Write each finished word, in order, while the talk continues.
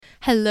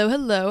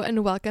Hello,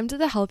 and welcome to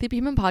the Healthy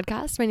Human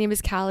Podcast. My name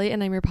is Callie,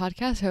 and I'm your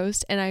podcast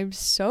host, and I'm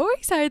so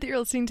excited that you're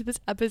listening to this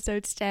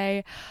episode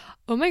today.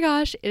 Oh my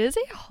gosh, it is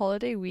a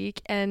holiday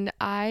week, and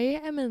I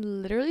am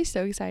literally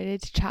so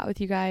excited to chat with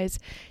you guys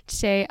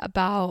today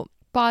about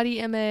body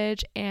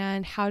image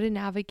and how to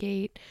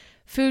navigate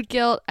food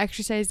guilt,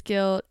 exercise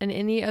guilt, and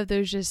any of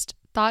those just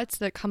thoughts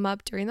that come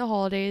up during the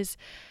holidays,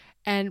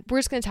 and we're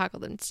just going to tackle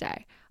them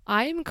today.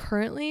 I am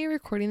currently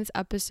recording this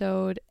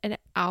episode an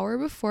hour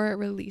before it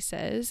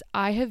releases.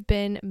 I have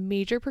been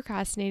major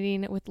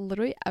procrastinating with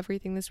literally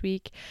everything this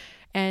week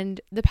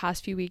and the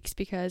past few weeks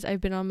because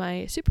I've been on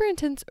my super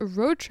intense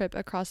road trip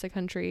across the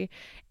country,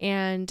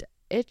 and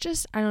it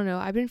just, I don't know,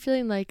 I've been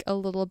feeling like a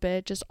little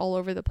bit just all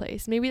over the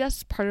place. Maybe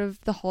that's part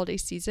of the holiday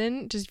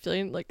season, just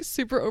feeling like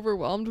super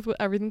overwhelmed with what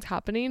everything's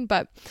happening,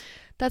 but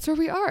that's where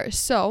we are.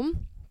 So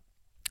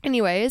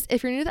anyways,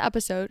 if you're new to the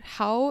episode,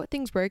 how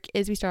things work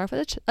is we start off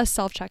with a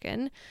self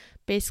check-in.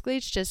 Basically,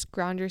 it's just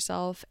ground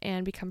yourself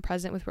and become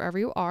present with wherever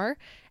you are.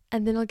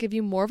 And then I'll give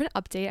you more of an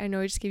update. I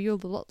know I just gave you a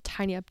little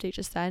tiny update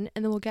just then.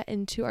 And then we'll get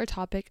into our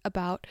topic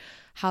about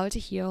how to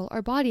heal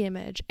our body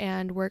image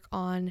and work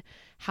on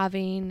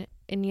having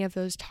any of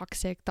those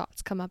toxic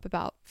thoughts come up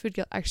about food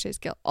guilt, exercise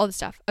guilt, all this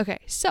stuff. Okay,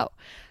 so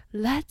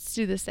let's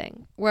do this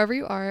thing. Wherever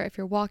you are, if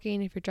you're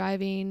walking, if you're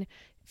driving,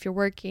 if you're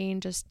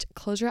working, just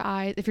close your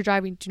eyes. If you're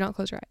driving, do not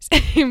close your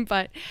eyes.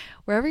 But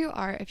wherever you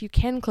are, if you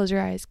can close your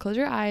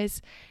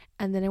eyes.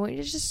 And then I want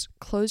you to just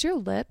close your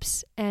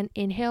lips and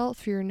inhale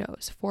through your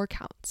nose. 4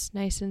 counts,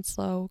 nice and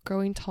slow,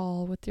 growing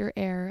tall with your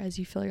air as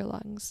you fill your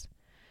lungs.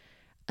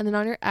 And then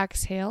on your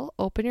exhale,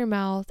 open your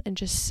mouth and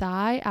just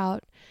sigh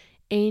out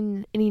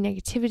any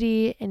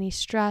negativity, any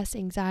stress,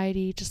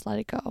 anxiety, just let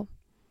it go.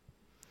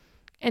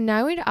 And now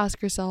I want you to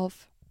ask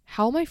yourself,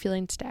 how am I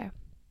feeling today?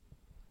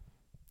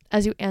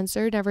 As you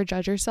answer, never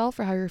judge yourself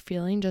for how you're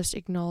feeling, just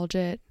acknowledge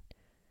it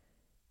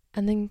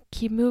and then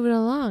keep moving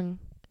along.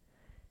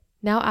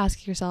 Now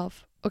ask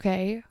yourself,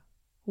 okay,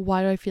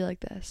 why do I feel like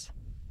this?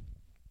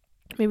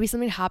 Maybe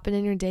something happened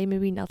in your day,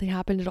 maybe nothing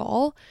happened at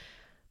all,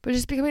 but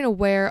just becoming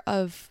aware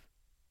of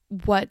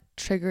what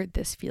triggered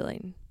this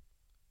feeling.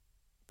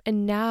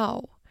 And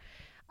now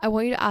I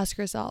want you to ask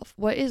yourself,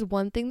 what is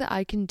one thing that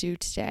I can do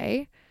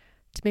today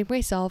to make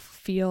myself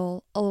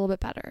feel a little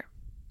bit better?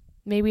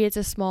 Maybe it's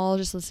as small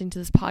as just listening to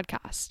this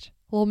podcast,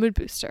 a little mood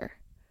booster.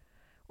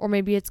 Or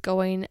maybe it's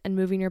going and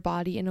moving your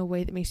body in a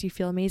way that makes you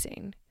feel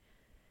amazing.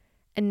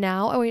 And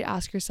now I want you to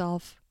ask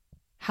yourself,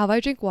 have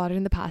I drank water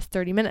in the past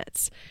 30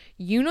 minutes?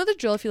 You know the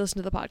drill if you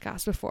listen to the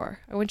podcast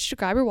before. I want you to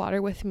grab your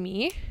water with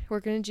me. We're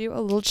going to do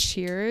a little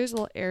cheers, a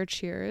little air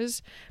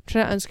cheers. I'm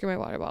trying to unscrew my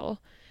water bottle.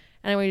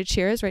 And I want you to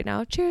cheers right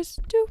now. Cheers.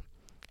 Do.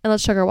 And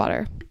let's chug our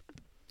water.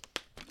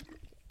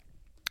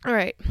 All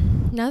right.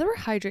 Now that we're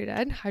hydrate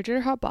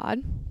our hot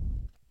bod.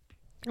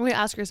 I want you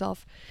to ask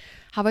yourself,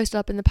 have I stood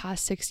up in the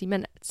past 60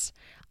 minutes?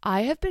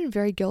 I have been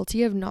very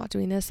guilty of not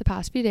doing this the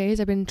past few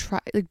days. I've been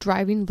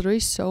driving literally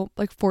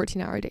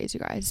 14-hour days, you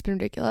guys. It's been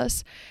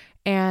ridiculous.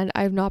 And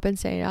I've not been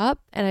staying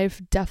up, and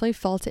I've definitely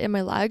felt it in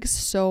my legs.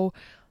 So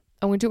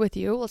I want to do it with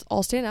you. Let's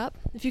all stand up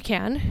if you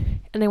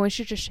can. And I want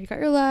you to just shake out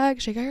your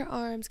legs, shake out your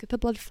arms, get the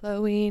blood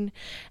flowing,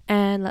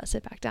 and let's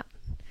sit back down.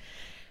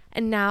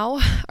 And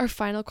now our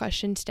final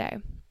question today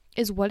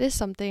is, what is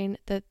something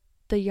that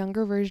the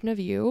younger version of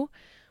you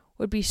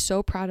would be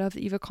so proud of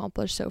that you've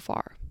accomplished so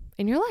far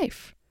in your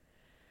life?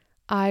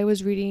 I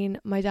was reading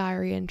my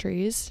diary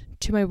entries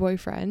to my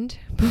boyfriend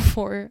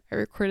before I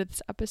recorded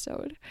this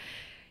episode.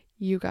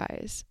 You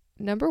guys,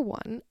 number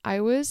 1, I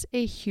was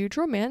a huge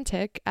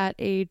romantic at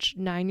age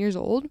 9 years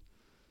old.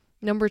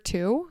 Number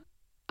 2,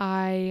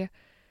 I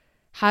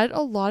had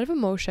a lot of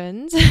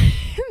emotions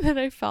that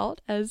I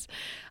felt as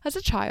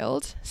a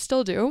child,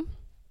 still do.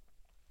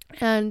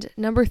 And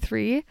number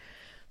 3,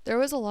 there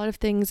was a lot of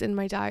things in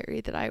my diary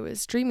that I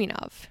was dreaming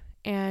of,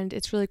 and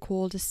it's really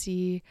cool to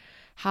see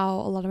how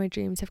a lot of my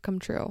dreams have come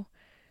true.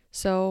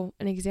 So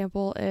an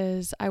example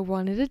is I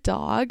wanted a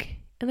dog,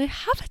 and I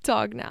have a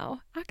dog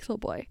now, Axel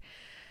Boy.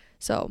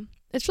 So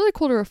it's really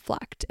cool to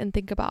reflect and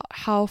think about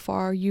how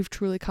far you've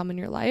truly come in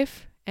your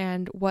life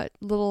and what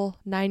little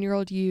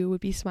 9-year-old you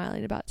would be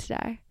smiling about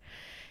today.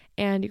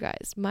 And you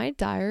guys, my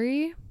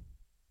diary,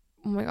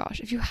 oh my gosh,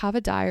 if you have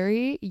a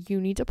diary,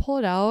 you need to pull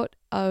it out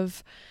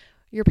of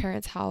your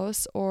parents'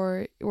 house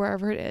or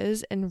wherever it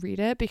is and read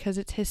it, because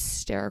it's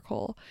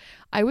hysterical.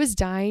 I was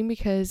dying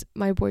because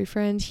my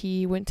boyfriend,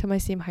 he went to my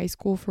same high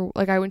school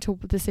I went to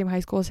the same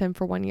high school as him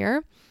for 1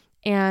 year.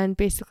 And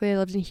basically I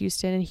lived in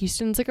Houston, and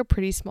Houston's like a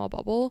pretty small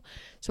bubble.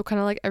 So kind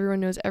of like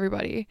everyone knows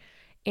everybody.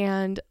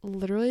 And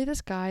literally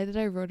this guy that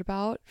I wrote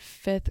about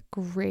 5th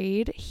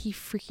grade, he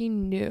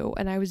freaking knew,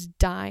 and I was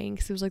dying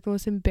because it was like the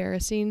most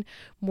embarrassing,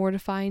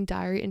 mortifying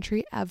diary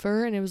entry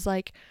ever. And it was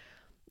like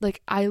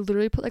I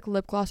literally put like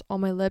lip gloss on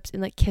my lips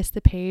and like kissed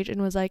the page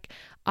and was like,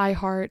 I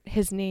heart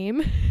his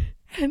name.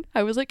 And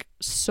I was like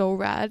so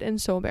rad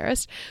and so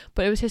embarrassed,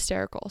 but it was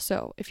hysterical.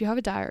 So if you have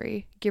a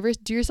diary,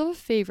 do yourself a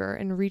favor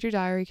and read your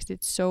diary, because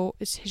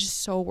it's just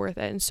so worth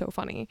it and so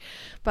funny.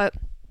 But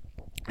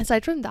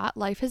aside from that,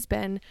 life has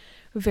been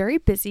very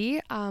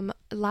busy.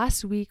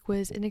 Last week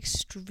was an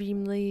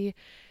extremely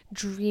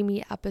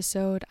dreamy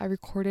episode. I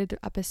recorded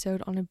the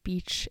episode on a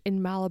beach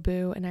in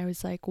Malibu, and I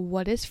was like,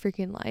 what is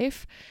freaking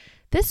life?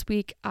 This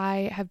week,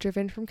 I have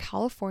driven from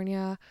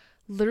California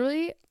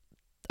literally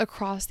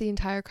across the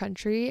entire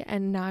country,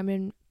 and now I'm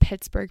in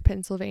Pittsburgh,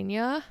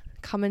 Pennsylvania,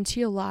 coming to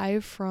you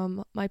live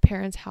from my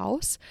parents'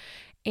 house.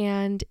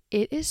 And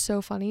it is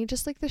so funny,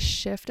 just like the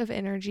shift of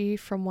energy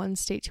from one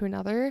state to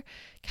another.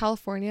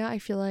 California, I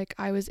feel like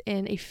I was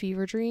in a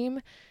fever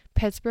dream.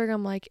 Pittsburgh,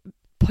 I'm like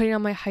putting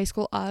on my high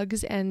school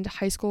Uggs and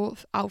high school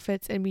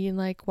outfits and being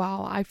like,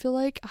 wow, I feel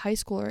like a high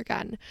schooler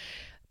again.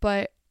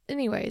 But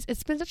anyways,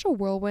 it's been such a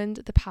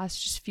whirlwind the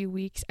past just few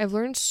weeks. I've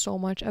learned so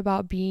much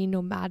about being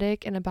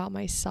nomadic and about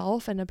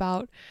myself and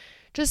about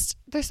just,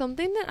 there's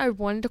something that I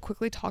wanted to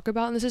quickly talk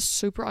about, and this is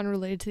super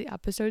unrelated to the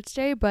episode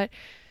today, but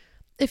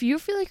if you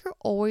feel like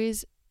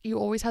you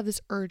always have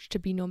this urge to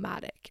be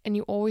nomadic and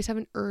you always have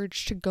an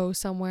urge to go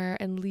somewhere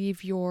and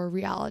leave your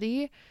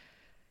reality,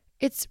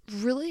 it's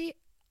really,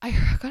 I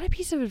got a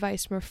piece of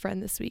advice from a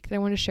friend this week that I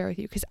want to share with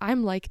you, because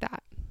I'm like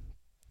that.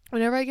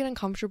 Whenever I get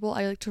uncomfortable,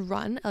 I like to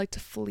run, I like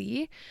to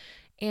flee,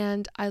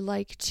 and I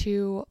like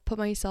to put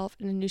myself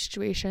in a new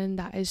situation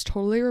that is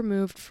totally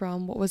removed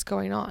from what was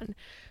going on.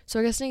 So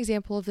I guess an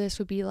example of this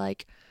would be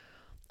like,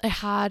 I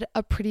had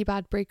a pretty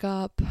bad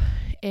breakup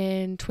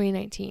in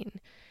 2019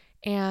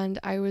 and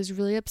I was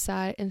really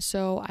upset, and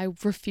so I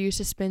refused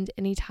to spend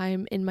any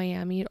time in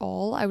Miami at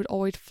all. I would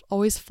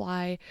always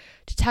fly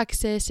to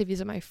Texas to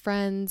visit my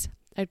friends.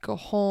 I'd go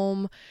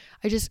home.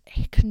 I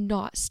could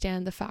not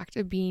stand the fact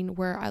of being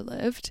where I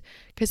lived,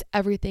 because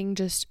everything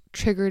just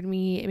triggered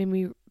me. It made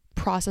me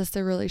process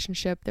the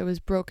relationship that was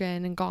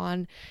broken and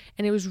gone,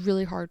 and it was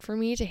really hard for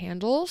me to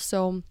handle.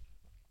 So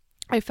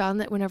I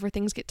found that whenever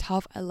things get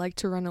tough, I like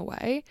to run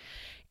away.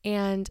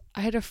 And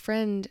I had a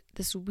friend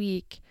this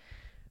week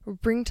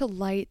bring to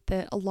light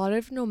that a lot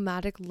of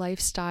nomadic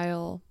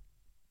lifestyle,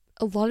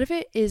 a lot of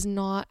it is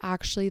not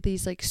actually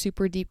these like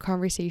super deep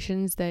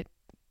conversations that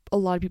a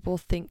lot of people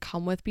think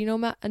come with being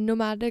a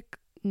nomad.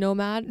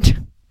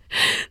 That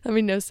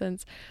made no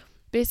sense.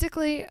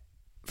 Basically,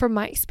 from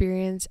my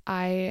experience,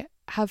 I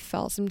have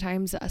felt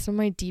sometimes that some of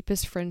my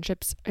deepest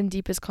friendships and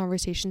deepest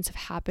conversations have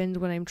happened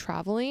when I'm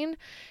traveling.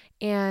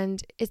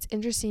 And it's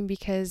interesting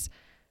because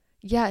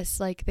yes,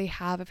 like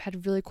I've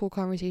had really cool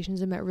conversations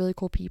and met really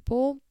cool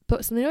people,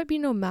 but something about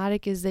being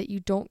nomadic is that you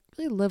don't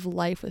really live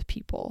life with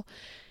people.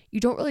 You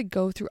don't really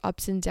go through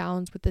ups and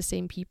downs with the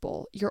same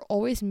people. You're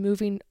always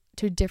moving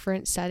to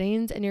different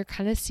settings, and you're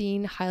kind of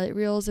seeing highlight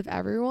reels of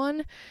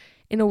everyone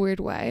in a weird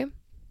way.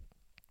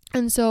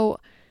 And so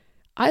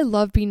I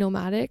love being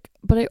nomadic,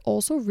 but I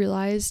also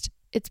realized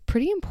it's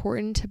pretty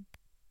important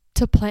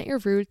to plant your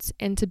roots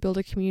and to build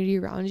a community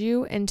around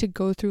you and to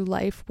go through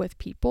life with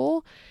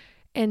people,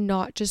 and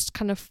not just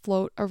kind of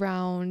float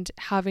around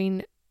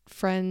having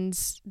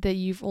friends that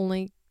you've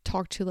only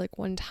talked to like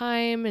one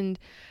time. And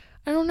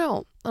I don't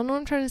know what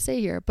I'm trying to say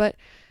here, but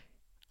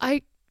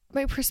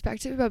my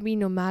perspective about being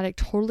nomadic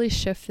totally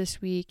shifted this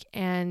week,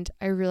 and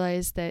I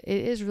realized that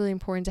it is really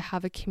important to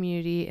have a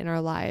community in our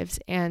lives,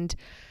 and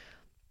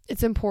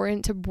it's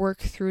important to work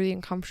through the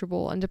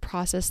uncomfortable and to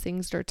process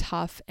things that are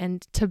tough,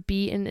 and to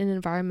be in an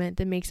environment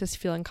that makes us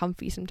feel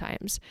uncomfy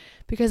sometimes,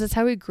 because that's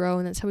how we grow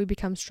and that's how we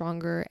become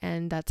stronger,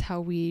 and that's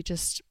how we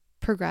just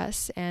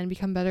progress and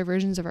become better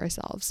versions of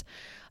ourselves.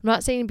 I'm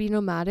not saying being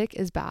nomadic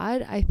is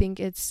bad. I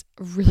think it's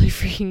really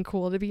freaking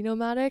cool to be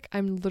nomadic.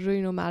 I'm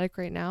literally nomadic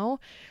right now.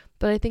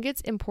 But I think it's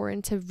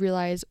important to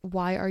realize,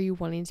 why are you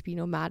wanting to be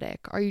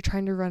nomadic? Are you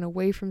trying to run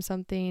away from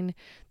something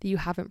that you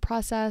haven't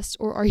processed?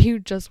 Or are you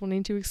just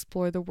wanting to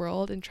explore the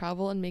world and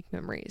travel and make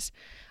memories?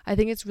 I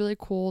think it's really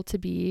cool to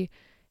be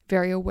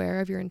very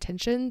aware of your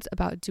intentions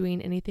about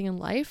doing anything in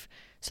life.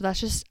 So that's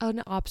just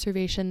an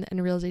observation and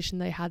a realization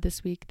that I had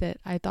this week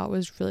that I thought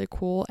was really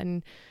cool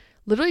and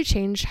literally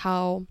changed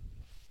how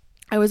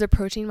I was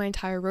approaching my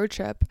entire road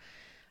trip.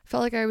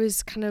 Felt like I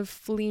was kind of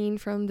fleeing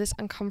from this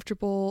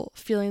uncomfortable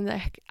feeling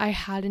that I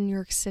had in New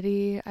York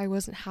City. I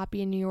wasn't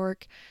happy in New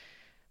York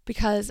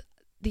because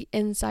the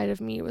inside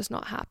of me was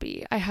not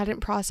happy. I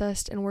hadn't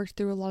processed and worked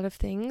through a lot of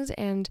things,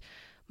 and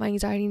my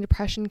anxiety and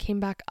depression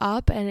came back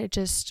up, and it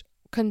just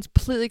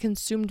completely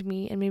consumed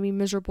me and made me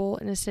miserable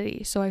in a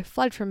city. So I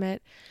fled from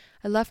it.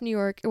 I left New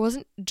York. It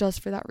wasn't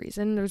just for that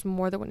reason. There's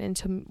more that went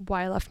into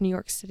why I left New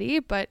York City,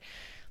 but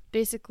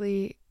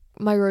basically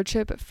my road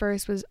trip at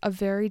first was a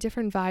very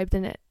different vibe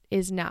than it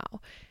is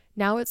now.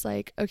 Now it's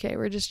like, okay,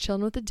 we're just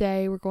chilling with the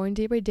day. We're going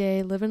day by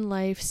day, living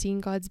life,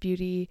 seeing God's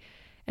beauty.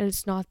 And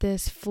it's not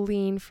this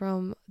fleeing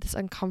from this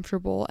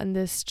uncomfortable and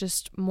this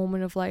just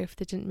moment of life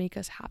that didn't make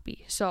us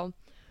happy. So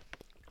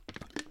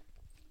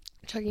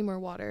chugging more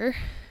water.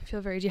 I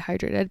feel very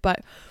dehydrated.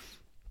 But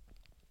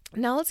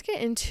now let's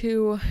get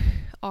into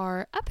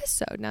our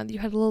episode. Now that you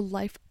had a little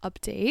life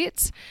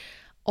update.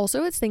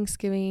 Also, it's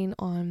Thanksgiving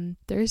on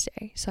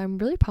Thursday, so I'm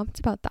really pumped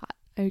about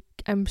that.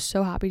 I'm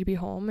so happy to be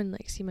home and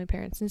like see my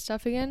parents and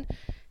stuff again,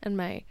 and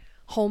my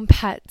home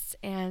pets,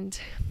 and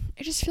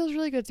it just feels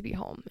really good to be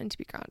home and to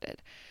be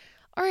grounded.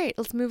 All right,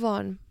 let's move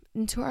on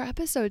into our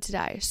episode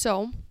today.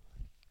 So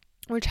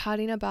we're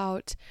chatting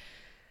about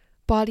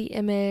body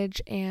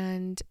image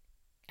and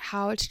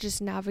how to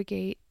just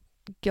navigate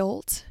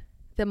guilt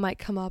that might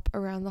come up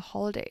around the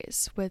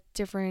holidays with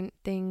different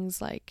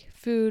things like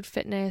food,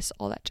 fitness,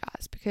 all that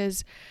jazz.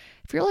 Because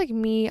if you're like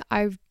me,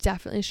 I've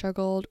definitely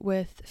struggled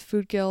with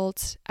food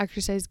guilt,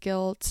 exercise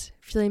guilt,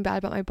 feeling bad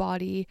about my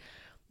body,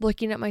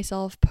 looking at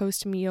myself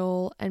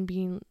post-meal and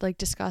being like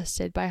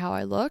disgusted by how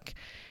I look.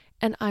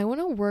 And I want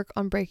to work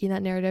on breaking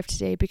that narrative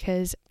today,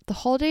 because the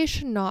holidays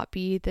should not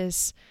be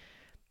this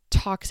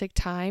toxic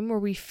time where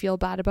we feel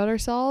bad about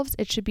ourselves.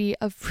 It should be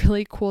a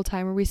really cool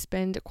time where we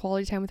spend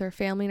quality time with our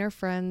family and our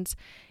friends,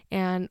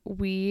 and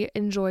we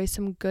enjoy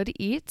some good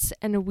eats,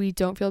 and we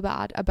don't feel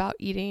bad about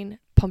eating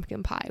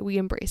pumpkin pie. We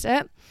embrace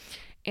it.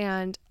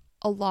 And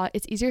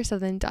it's easier said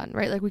than done,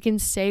 right? Like, we can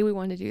say we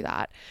want to do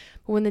that,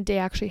 but when the day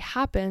actually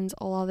happens,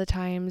 a lot of the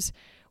times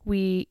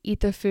we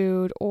eat the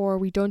food or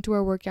we don't do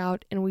our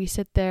workout, and we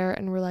sit there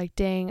and we're like,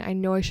 dang, I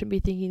know I shouldn't be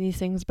thinking these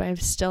things, but I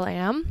still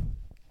am.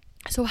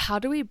 So how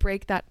do we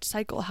break that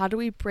cycle? How do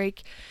we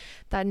break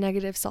that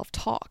negative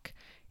self-talk?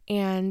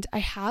 And I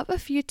have a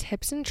few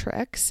tips and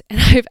tricks,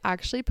 and I've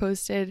actually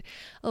posted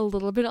a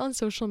little bit on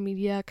social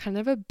media kind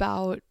of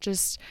about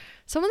just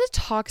some of the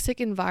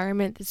toxic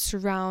environment that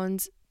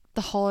surrounds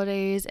the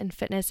holidays and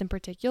fitness in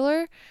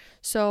particular.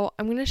 So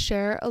I'm going to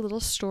share a little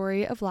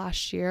story of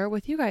last year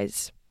with you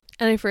guys.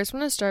 And I first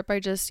want to start by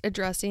just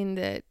addressing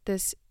that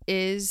this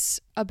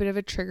is a bit of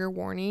a trigger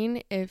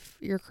warning if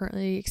you're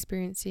currently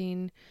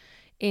experiencing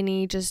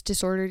any just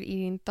disordered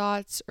eating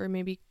thoughts, or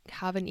maybe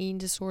have an eating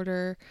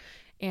disorder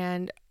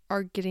and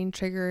are getting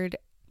triggered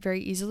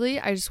very easily.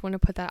 I just want to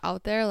put that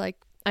out there. Like,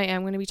 I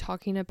am going to be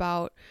talking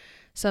about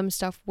some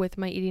stuff with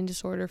my eating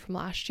disorder from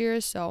last year,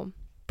 so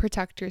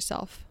protect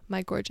yourself,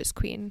 my gorgeous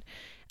queen.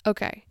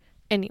 Okay,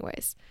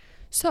 anyways,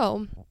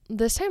 so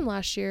this time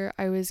last year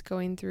I was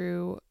going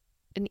through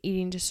an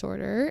eating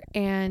disorder,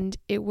 and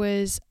it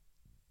was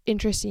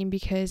interesting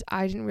because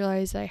I didn't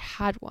realize that I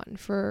had one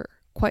for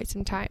quite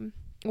some time.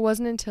 It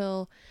wasn't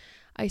until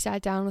I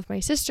sat down with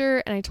my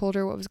sister and I told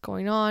her what was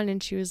going on,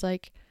 and she was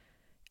like,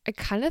 I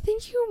kind of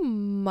think you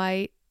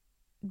might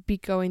be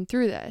going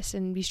through this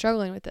and be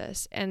struggling with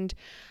this. And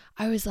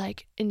I was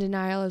like in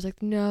denial. I was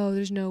like, no,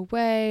 there's no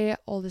way,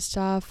 all this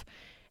stuff.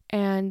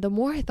 And the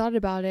more I thought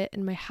about it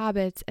and my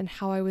habits and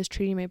how I was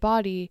treating my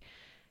body,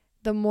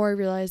 the more I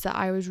realized that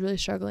I was really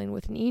struggling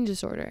with an eating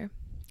disorder.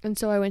 And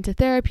so I went to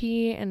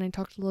therapy and I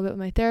talked a little bit with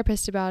my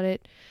therapist about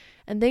it.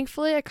 And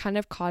thankfully I kind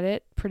of caught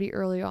it pretty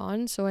early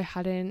on. So it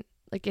hadn't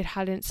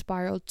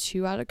spiraled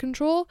too out of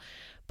control,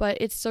 but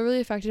it still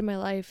really affected my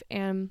life,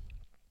 and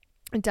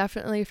it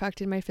definitely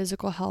affected my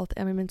physical health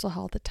and my mental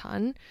health a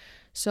ton.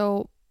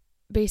 So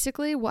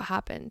basically what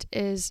happened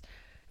is,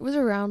 it was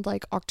around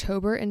like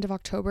October, end of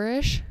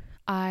October-ish.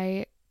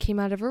 I came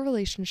out of a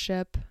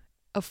relationship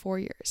of 4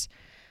 years.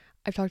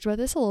 I've talked about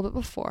this a little bit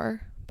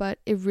before, but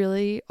it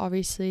really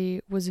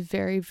obviously was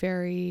very,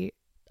 very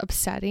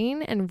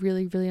upsetting and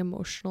really, really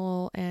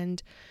emotional,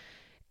 and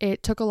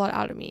it took a lot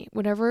out of me.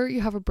 Whenever you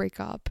have a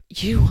breakup,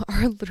 you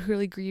are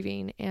literally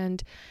grieving,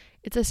 and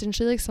it's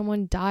essentially like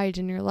someone died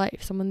in your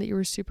life, someone that you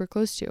were super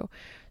close to.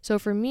 So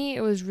for me,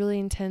 it was really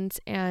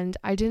intense, and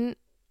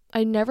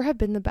I never have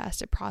been the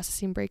best at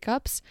processing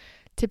breakups.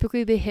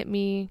 Typically they hit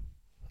me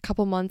a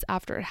couple months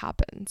after it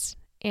happens.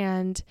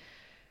 And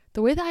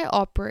the way that I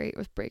operate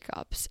with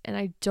breakups, and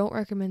I don't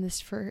recommend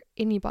this for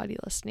anybody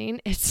listening,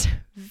 it's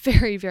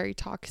very, very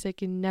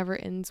toxic and never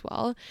ends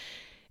well,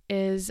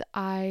 is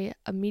I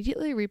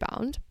immediately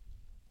rebound,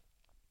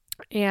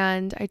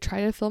 and I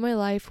try to fill my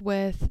life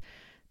with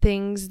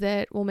things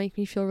that will make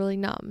me feel really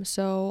numb.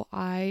 So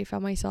I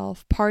found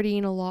myself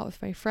partying a lot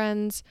with my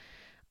friends.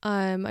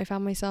 I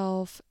found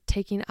myself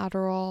taking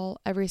Adderall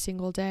every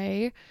single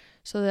day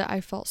so that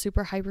I felt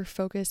super hyper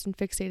focused and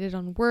fixated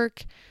on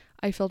work.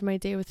 I filled my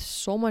day with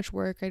so much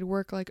work. I'd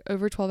work like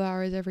over 12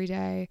 hours every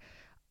day.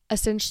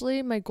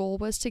 Essentially, my goal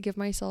was to give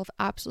myself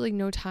absolutely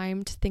no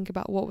time to think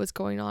about what was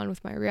going on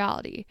with my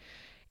reality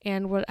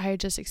and what I had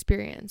just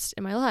experienced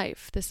in my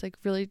life. This like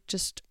really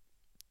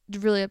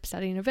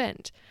upsetting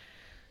event.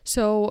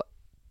 So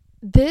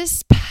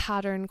this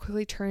pattern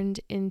quickly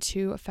turned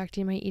into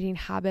affecting my eating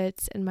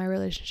habits and my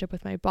relationship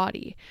with my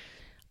body.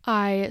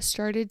 I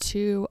started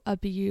to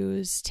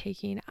abuse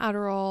taking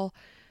Adderall,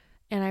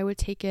 and I would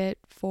take it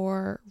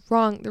for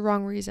the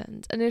wrong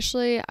reasons.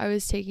 Initially, I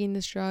was taking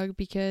this drug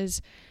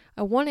because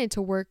I wanted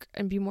to work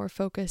and be more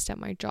focused at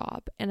my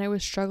job, and I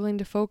was struggling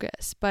to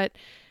focus, but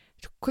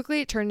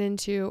quickly it turned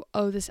into,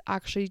 oh, this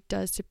actually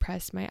does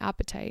suppress my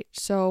appetite.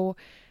 So,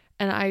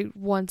 and I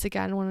once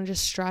again want to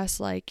just stress,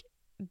 like,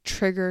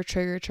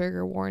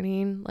 trigger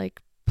warning,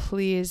 like,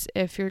 please,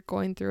 if you're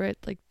going through it,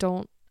 like,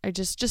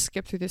 just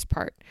skip through this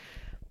part.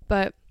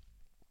 But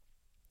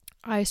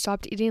I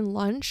stopped eating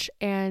lunch,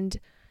 and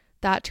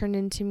that turned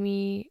into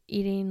me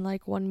eating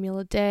like one meal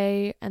a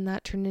day, and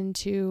that turned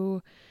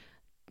into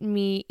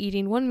me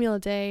eating one meal a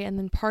day and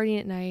then partying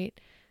at night.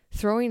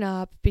 throwing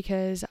up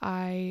because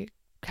I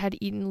had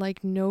eaten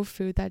like no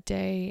food that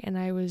day, and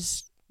I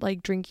was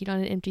like drinking on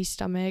an empty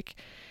stomach,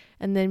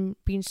 and then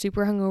being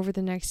super hungover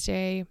the next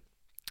day,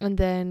 and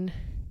then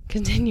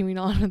continuing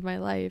on with my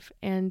life.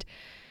 And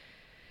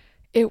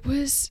it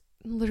was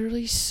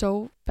literally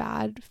so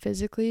bad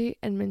physically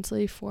and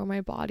mentally for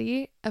my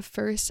body. At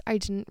first, I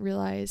didn't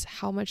realize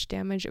how much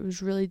damage it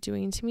was really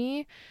doing to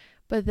me.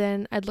 But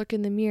then I'd look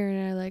in the mirror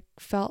and I like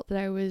felt that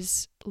I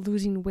was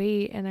losing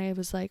weight, and I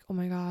was like, oh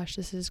my gosh,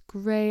 this is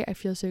great. I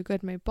feel so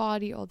good in my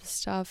body, all this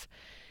stuff.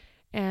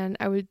 And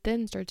I would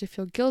then start to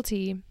feel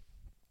guilty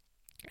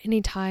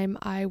anytime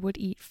I would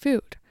eat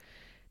food,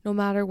 no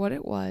matter what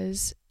it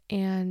was,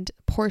 and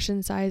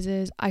portion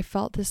sizes. I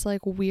felt this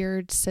like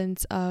weird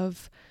sense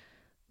of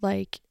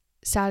like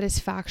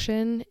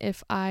satisfaction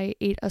if I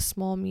ate a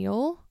small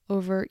meal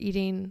over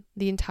eating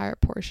the entire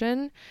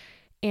portion.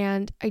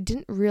 And I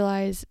didn't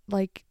realize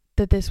like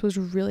that this was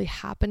really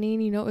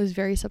happening. It was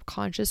very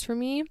subconscious for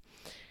me.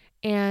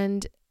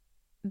 And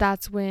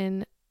that's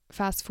when,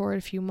 fast forward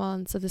a few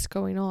months of this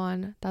going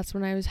on, that's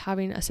when I was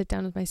having a sit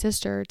down with my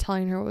sister,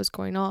 telling her what was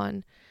going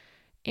on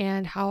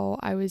and how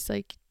I was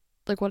like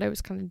what I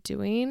was kind of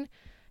doing.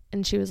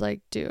 And she was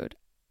like, dude,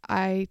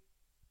 I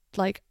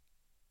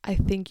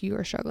think you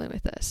are struggling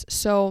with this.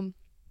 So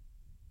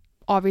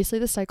obviously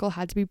the cycle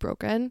had to be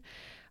broken.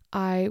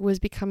 I was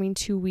becoming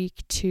too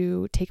weak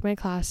to take my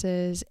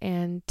classes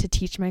and to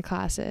teach my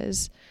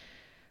classes,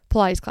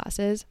 Pilates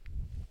classes.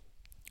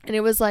 And it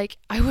was like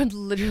I would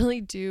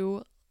literally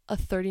do a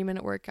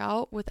 30-minute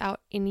workout without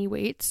any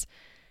weights.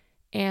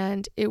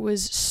 And it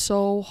was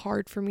so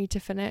hard for me to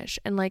finish.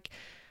 And like,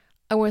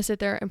 I want to sit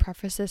there and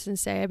preface this and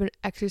say I've been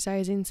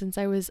exercising since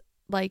I was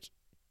like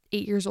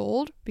 8 years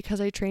old because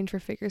I trained for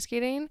figure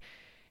skating.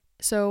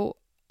 So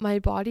my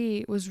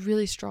body was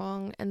really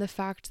strong, and the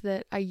fact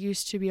that I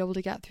used to be able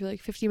to get through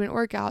like 50-minute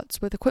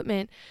workouts with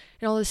equipment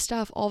and all this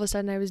stuff, all of a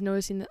sudden I was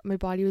noticing that my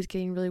body was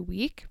getting really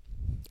weak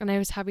and I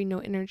was having no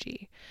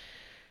energy.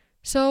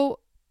 So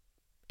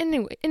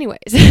anyways,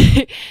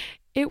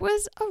 it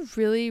was a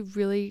really,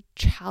 really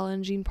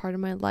challenging part of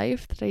my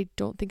life that I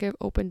don't think I've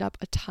opened up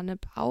a ton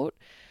about.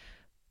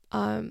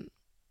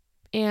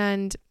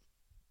 And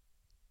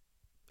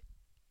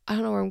I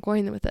don't know where I'm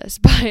going with this,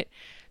 but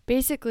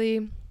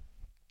basically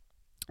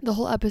the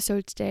whole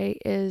episode today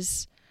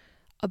is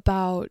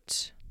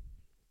about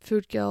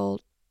food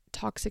guilt,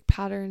 toxic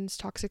patterns,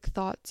 toxic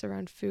thoughts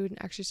around food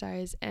and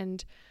exercise.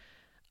 And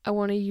I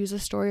want to use a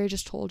story I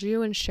just told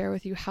you and share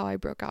with you how I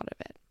broke out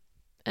of it.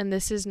 And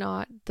this is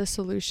not the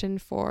solution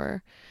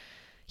for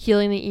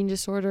healing an eating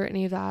disorder or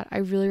any of that. I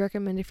really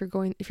recommend if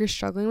you're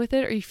struggling with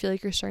it or you feel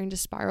like you're starting to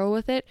spiral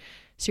with it,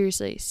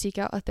 seriously, seek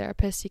out a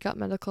therapist, seek out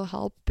medical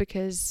help,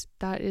 because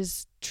that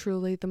is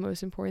truly the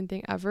most important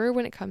thing ever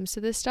when it comes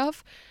to this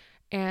stuff.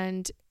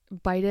 And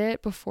bite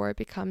it before it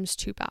becomes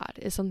too bad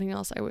is something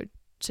else I would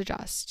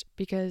suggest,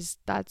 because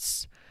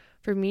that's,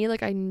 for me,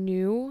 like I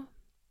knew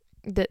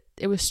that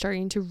it was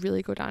starting to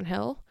really go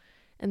downhill,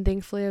 and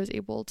thankfully I was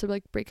able to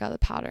like break out of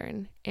the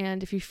pattern.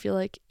 And if you feel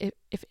like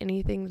if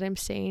anything that I'm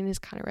saying is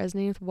kind of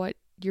resonating with what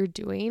you're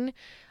doing,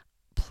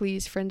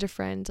 please, friend to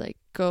friend, like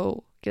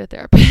go get a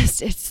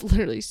therapist. It's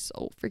literally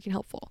so freaking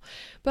helpful.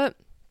 But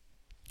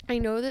I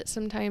know that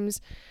sometimes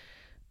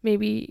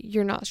maybe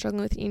you're not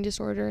struggling with eating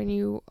disorder and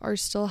you are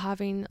still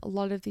having a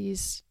lot of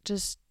these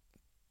just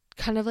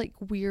kind of like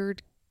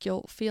weird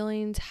guilt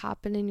feelings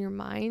happen in your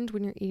mind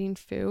when you're eating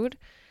food.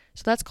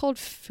 So that's called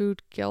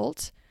food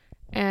guilt.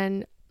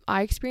 And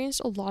I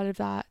experienced a lot of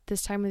that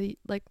this time of the,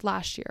 like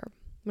last year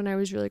when I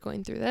was really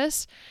going through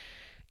this.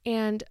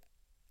 And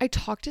I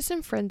talked to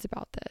some friends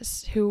about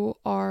this who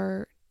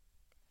are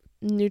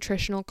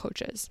nutritional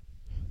coaches.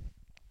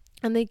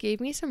 And they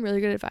gave me some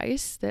really good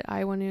advice that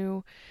I want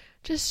to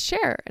just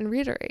share and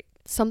reiterate.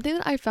 Something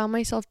that I found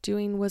myself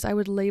doing was I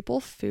would label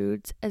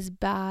foods as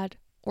bad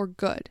or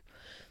good.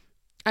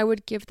 I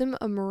would give them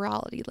a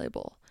morality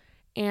label.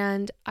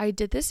 And I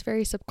did this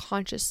very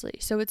subconsciously.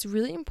 So it's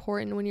really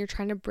important when you're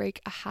trying to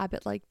break a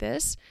habit like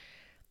this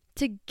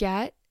to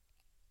get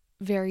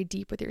very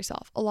deep with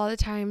yourself. A lot of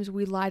times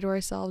we lie to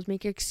ourselves,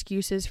 make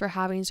excuses for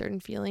having certain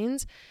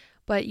feelings,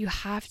 but you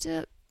have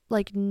to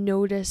like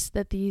notice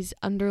that these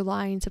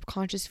underlying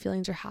subconscious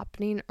feelings are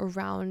happening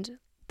around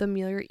the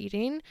meal you're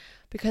eating,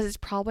 because it's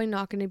probably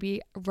not going to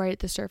be right at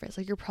the surface.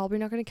 Like you're probably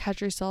not going to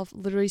catch yourself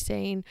literally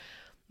saying,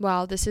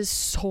 wow, this is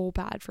so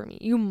bad for me.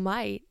 You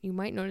might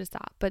notice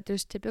that, but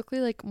there's typically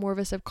like more of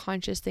a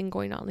subconscious thing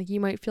going on. Like you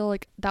might feel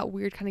like that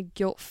weird kind of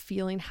guilt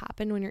feeling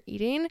happen when you're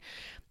eating.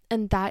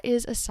 And that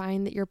is a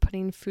sign that you're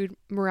putting food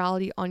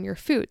morality on your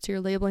food. So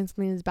you're labeling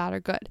something as bad or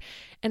good.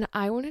 And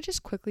I want to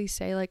just quickly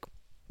say, like,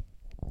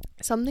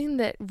 something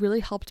that really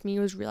helped me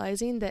was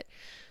realizing that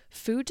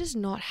food does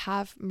not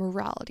have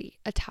morality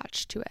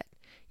attached to it.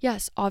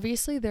 Yes,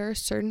 obviously there are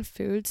certain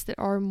foods that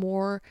are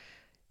more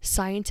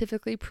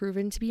scientifically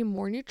proven to be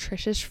more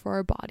nutritious for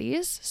our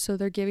bodies. So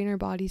they're giving our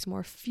bodies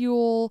more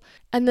fuel.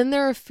 And then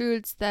there are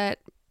foods that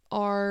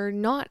are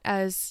not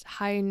as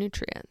high in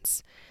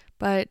nutrients,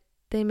 but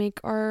they make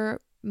our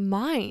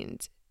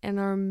mind and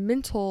our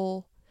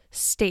mental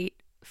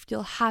state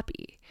feel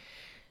happy.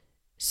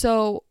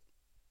 So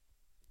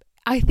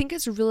I think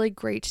it's really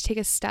great to take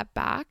a step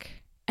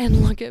back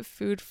and look at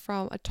food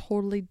from a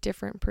totally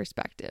different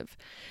perspective.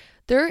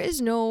 There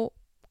is no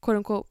quote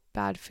unquote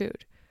bad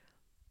food.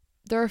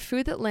 There are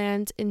food that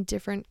lands in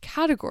different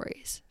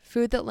categories.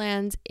 Food that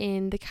lands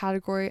in the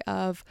category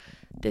of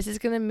this is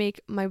going to make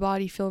my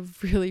body feel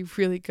really,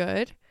 really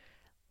good,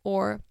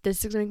 or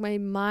this is going to make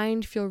my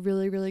mind feel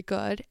really, really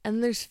good.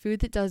 And there's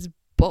food that does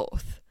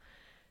both.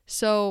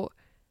 So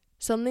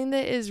something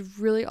that is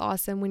really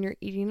awesome when you're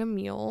eating a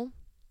meal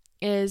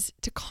is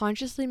to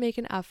consciously make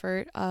an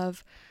effort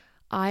of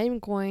I'm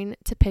going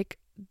to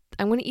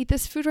eat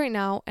this food right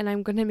now and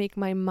I'm going to make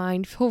my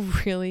mind feel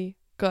really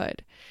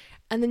good.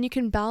 And then you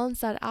can balance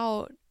that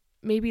out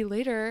maybe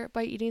later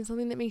by eating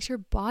something that makes your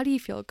body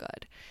feel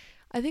good.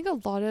 I think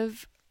a lot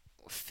of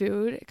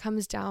food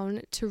comes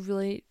down to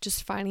really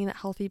just finding that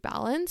healthy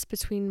balance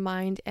between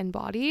mind and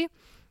body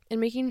and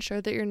making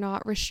sure that you're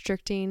not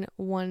restricting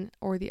one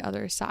or the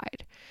other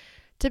side.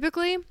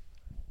 Typically,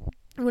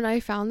 when I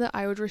found that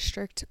I would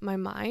restrict my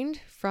mind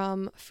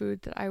from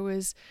food that I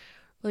was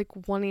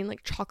like wanting,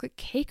 like chocolate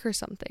cake or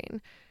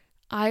something,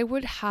 I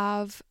would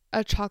have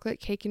a chocolate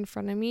cake in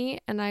front of me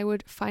and I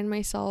would find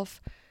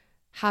myself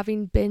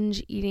having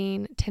binge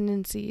eating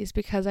tendencies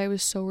because I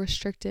was so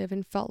restrictive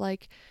and felt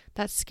like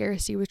that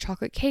scarcity with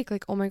chocolate cake.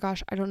 Like, oh my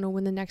gosh, I don't know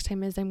when the next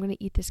time is I'm going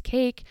to eat this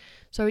cake.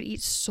 So I would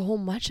eat so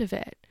much of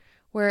it.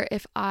 Where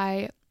if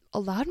I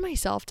allowed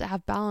myself to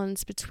have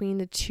balance between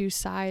the two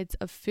sides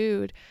of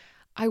food,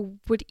 I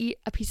would eat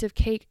a piece of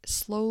cake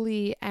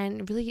slowly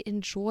and really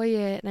enjoy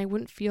it. And I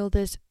wouldn't feel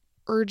this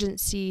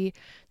urgency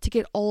to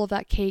get all of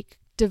that cake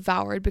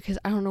devoured because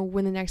I don't know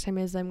when the next time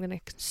is I'm going to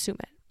consume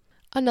it.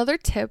 Another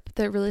tip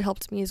that really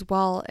helped me as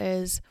well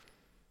is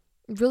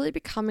really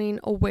becoming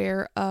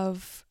aware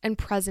of and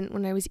present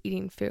when I was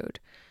eating food.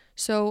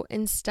 So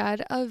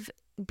instead of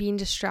being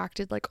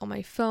distracted like on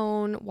my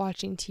phone,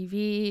 watching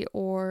TV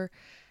or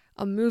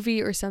a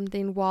movie or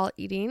something while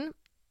eating,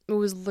 it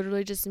was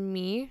literally just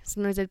me.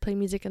 Sometimes I'd play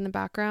music in the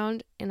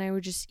background and I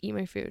would just eat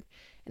my food.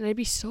 And I'd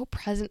be so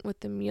present with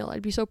the meal.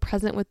 I'd be so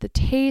present with the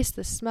taste,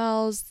 the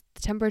smells,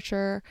 the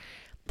temperature,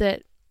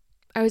 that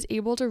I was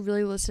able to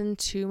really listen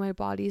to my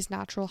body's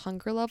natural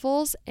hunger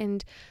levels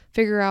and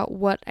figure out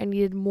what I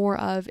needed more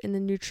of in the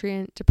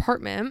nutrient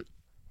department.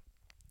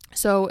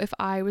 So if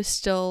I was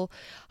still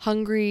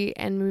hungry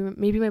and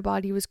maybe my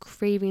body was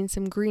craving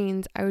some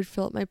greens, I would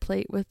fill up my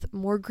plate with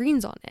more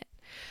greens on it.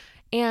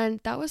 And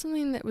that was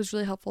something that was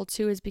really helpful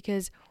too, is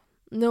because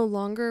no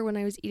longer when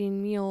I was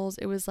eating meals,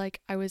 it was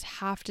like I was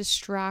half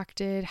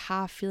distracted,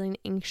 half feeling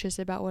anxious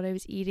about what I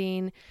was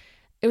eating.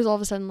 It was all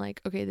of a sudden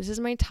like, okay, this is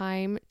my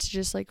time to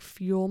just like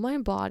fuel my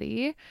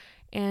body,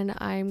 and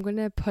I'm going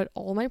to put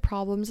all my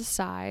problems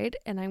aside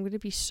and I'm going to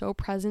be so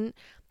present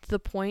to the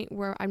point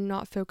where I'm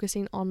not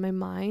focusing on my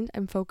mind,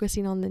 I'm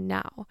focusing on the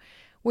now.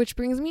 Which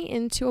brings me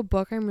into a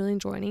book I'm really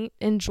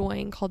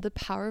enjoying called The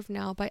Power of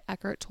Now by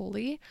Eckhart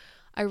Tolle.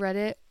 I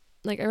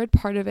read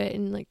part of it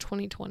in like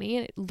 2020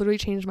 and it literally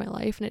changed my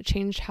life, and it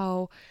changed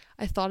how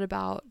I thought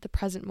about the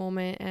present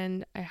moment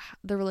and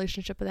the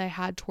relationship that I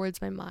had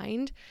towards my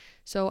mind.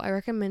 So I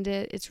recommend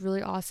it. It's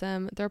really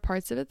awesome. There are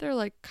parts of it that are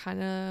like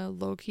kind of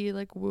low-key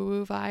like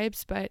woo-woo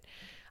vibes, but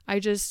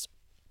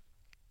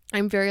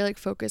I'm very like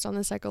focused on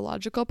the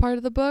psychological part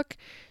of the book.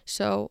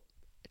 So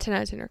 10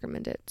 out of 10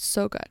 recommend it.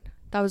 So good.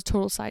 That was a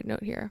total side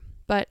note here.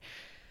 But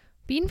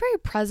being very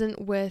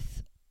present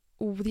with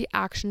the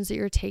actions that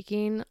you're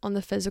taking on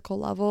the physical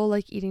level,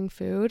 like eating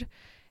food,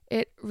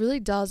 it really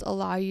does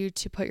allow you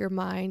to put your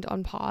mind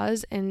on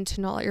pause and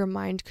to not let your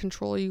mind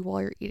control you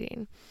while you're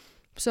eating.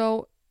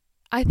 So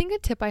I think a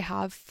tip I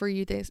have for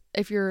you,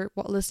 if you're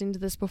listening to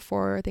this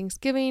before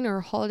Thanksgiving or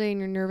a holiday and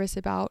you're nervous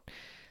about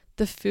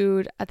the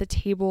food at the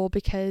table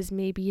because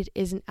maybe it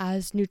isn't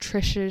as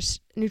nutritious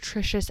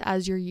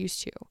as you're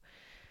used to.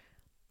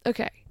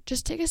 Okay,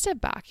 just take a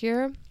step back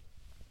here.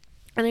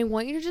 And I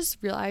want you to just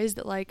realize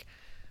that like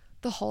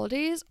the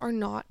holidays are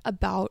not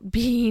about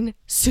being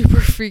super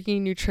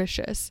freaking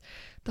nutritious.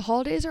 The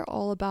holidays are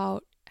all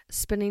about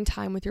spending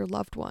time with your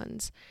loved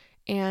ones.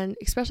 And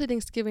especially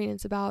Thanksgiving,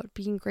 it's about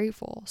being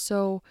grateful.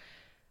 So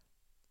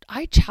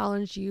I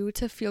challenge you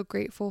to feel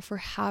grateful for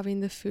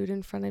having the food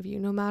in front of you,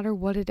 no matter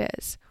what it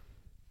is.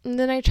 And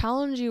then I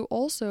challenge you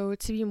also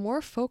to be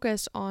more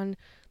focused on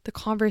the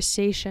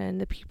conversation,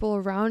 the people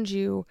around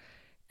you,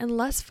 and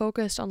less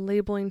focused on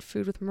labeling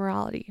food with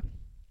morality.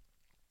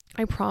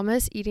 I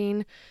promise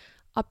eating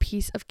a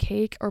piece of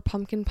cake or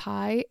pumpkin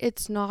pie,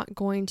 it's not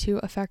going to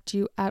affect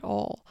you at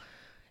all.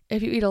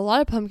 If you eat a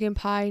lot of pumpkin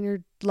pie and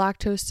you're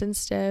lactose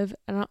sensitive,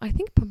 and I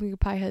think pumpkin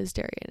pie has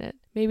dairy in it,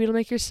 maybe it'll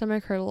make your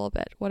stomach hurt a little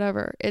bit,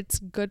 whatever. It's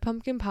good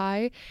pumpkin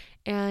pie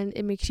and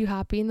it makes you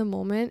happy in the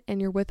moment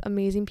and you're with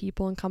amazing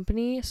people and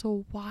company.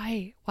 So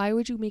why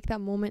would you make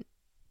that moment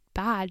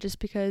bad just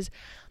because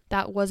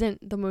that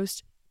wasn't the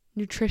most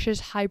nutritious,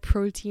 high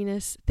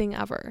proteinous thing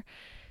ever?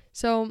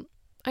 So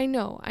I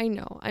know.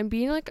 I'm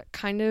being like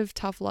kind of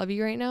tough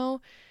lovey right now.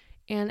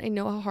 And I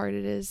know how hard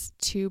it is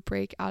to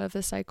break out of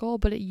the cycle,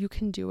 but you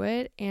can do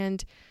it.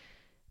 And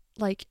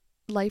like,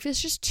 life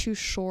is just too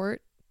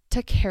short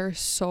to care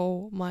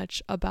so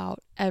much about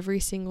every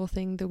single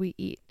thing that we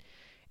eat.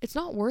 It's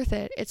not worth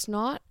it. It's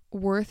not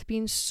worth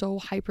being so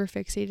hyper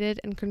fixated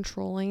and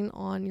controlling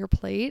on your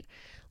plate.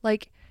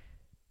 Like,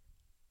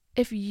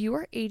 if you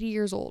are 80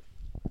 years old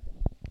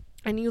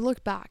and you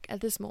look back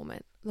at this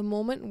moment, the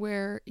moment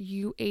where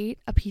you ate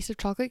a piece of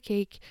chocolate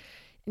cake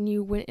and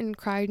you went and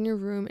cried in your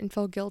room and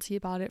felt guilty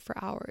about it for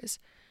hours,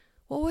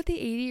 what would the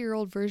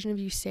 80-year-old version of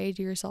you say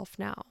to yourself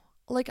now?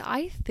 Like,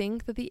 I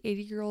think that the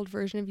 80-year-old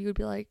version of you would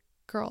be like,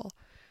 girl,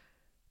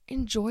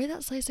 enjoy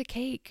that slice of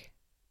cake.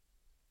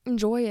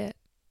 Enjoy it.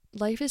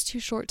 Life is too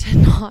short to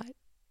not.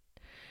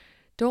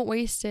 Don't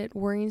waste it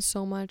worrying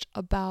so much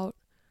about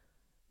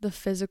your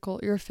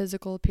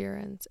physical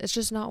appearance. It's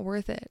just not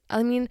worth it.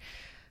 I mean,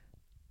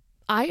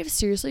 I have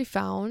seriously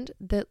found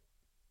that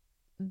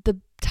the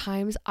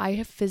times I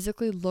have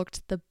physically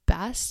looked the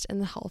best and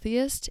the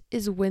healthiest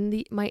is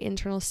when my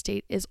internal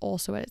state is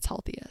also at its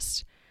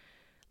healthiest.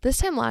 This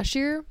time last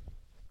year,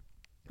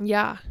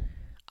 yeah,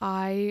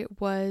 I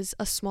was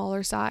a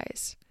smaller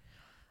size.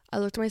 I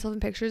looked at myself in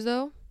pictures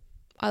though.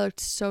 I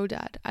looked so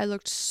dead. I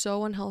looked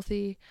so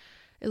unhealthy.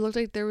 It looked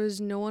like there was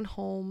no one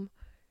home,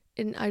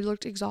 and I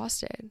looked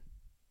exhausted.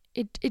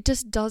 It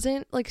just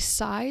doesn't, like,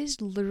 size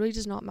literally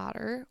does not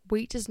matter.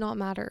 Weight does not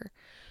matter.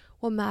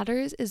 What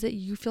matters is that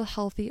you feel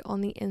healthy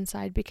on the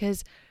inside,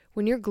 because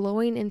when you're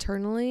glowing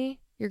internally,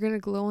 you're going to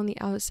glow on the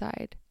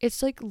outside.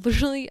 It's like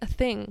literally a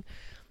thing.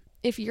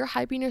 If you're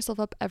hyping yourself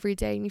up every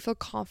day and you feel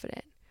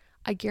confident,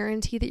 I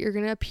guarantee that you're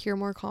going to appear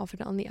more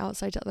confident on the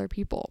outside to other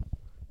people.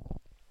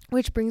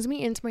 Which brings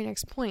me into my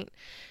next point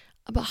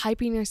about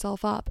hyping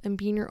yourself up and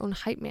being your own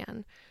hype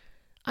man.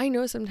 I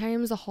know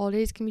sometimes the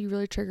holidays can be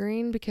really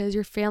triggering because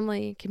your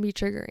family can be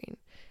triggering.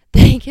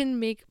 They can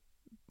make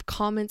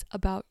comments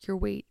about your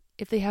weight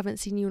if they haven't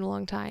seen you in a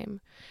long time.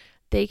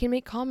 They can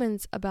make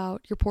comments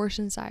about your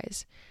portion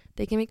size.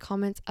 They can make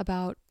comments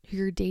about who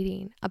you're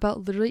dating,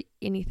 about literally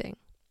anything.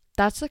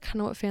 That's kind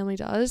of what family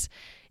does.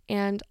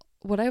 And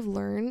what I've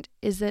learned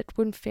is that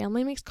when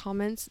family makes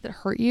comments that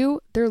hurt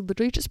you, they're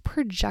literally just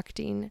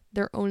projecting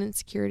their own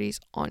insecurities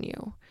on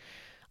you.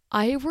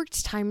 I have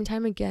worked time and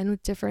time again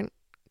with different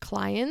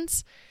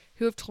clients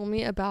who have told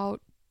me about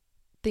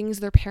things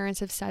their parents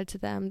have said to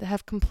them that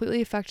have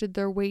completely affected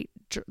their weight,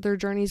 their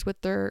journeys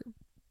with their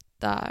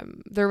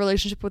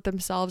relationship with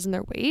themselves and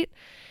their weight.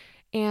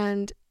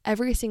 And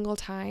every single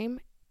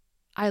time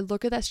I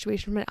look at that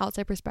situation from an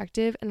outside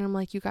perspective and I'm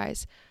like, you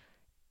guys,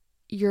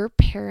 your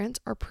parents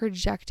are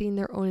projecting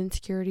their own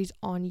insecurities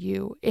on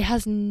you. It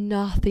has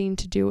nothing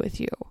to do with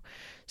you.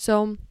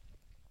 So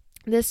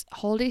this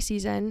holiday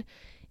season,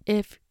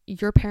 if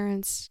your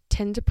parents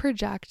tend to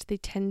project, they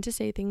tend to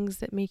say things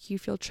that make you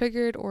feel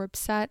triggered or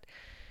upset,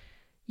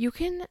 you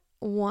can,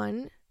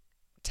 one,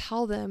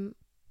 tell them,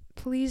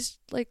 please,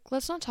 like,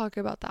 let's not talk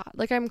about that.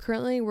 Like, I'm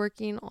currently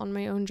working on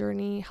my own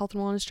journey, health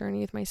and wellness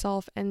journey with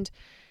myself, and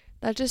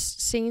that just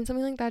saying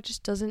something like that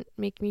just doesn't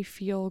make me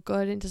feel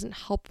good and doesn't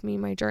help me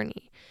my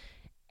journey.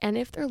 And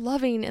if they're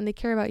loving and they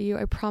care about you,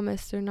 I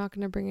promise they're not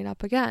going to bring it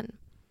up again.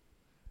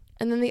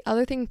 And then the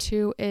other thing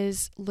too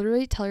is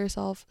literally tell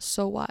yourself,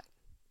 so what?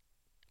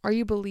 Are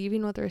you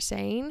believing what they're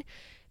saying?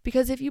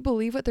 Because if you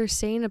believe what they're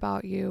saying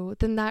about you,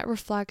 then that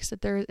reflects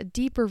that there's a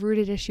deeper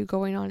rooted issue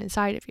going on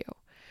inside of you.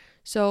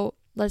 So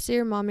let's say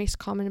your mom makes a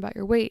comment about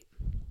your weight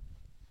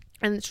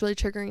and it's really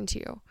triggering to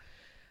you.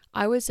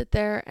 I would sit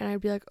there and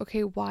I'd be like,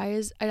 okay,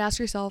 I'd ask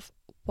yourself,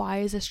 why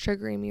is this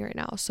triggering me right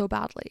now so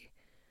badly?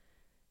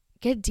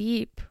 Get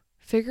deep.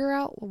 Figure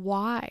out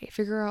why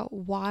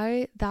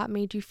that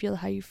made you feel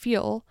how you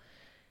feel.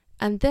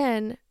 And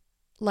then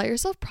let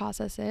yourself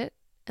process it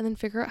and then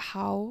figure out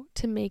how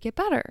to make it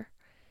better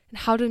and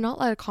how to not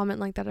let a comment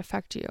like that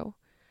affect you.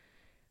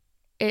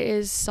 It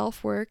is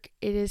self-work.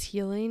 It is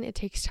healing. It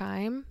takes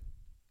time,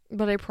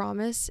 but I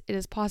promise it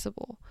is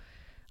possible.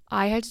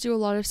 I had to do a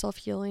lot of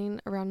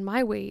self-healing around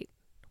my weight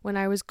when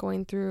I was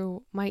going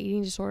through my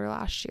eating disorder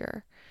last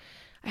year.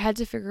 I had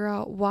to figure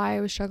out why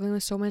I was struggling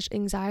with so much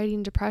anxiety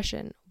and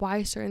depression,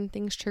 why certain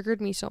things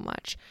triggered me so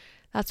much.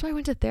 That's why I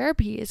went to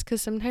therapy, is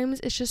because sometimes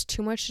it's just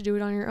too much to do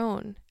it on your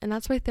own. And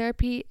that's why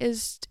therapy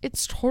it's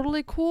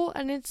totally cool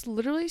and it's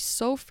literally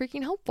so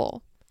freaking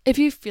helpful. If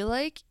you feel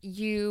like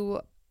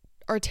you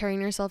are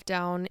tearing yourself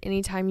down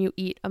anytime you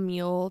eat a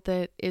meal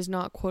that is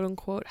not quote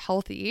unquote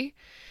healthy,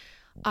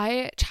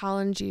 I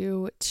challenge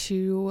you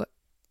to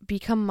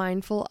become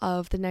mindful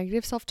of the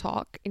negative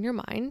self-talk in your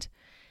mind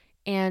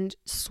and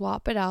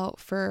swap it out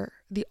for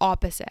the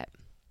opposite.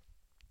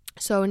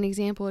 So an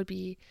example would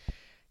be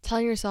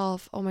telling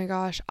yourself, oh my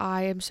gosh,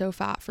 I am so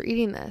fat for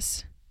eating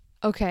this.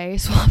 Okay,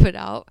 swap it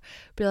out.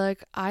 Be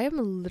like, I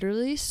am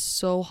literally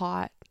so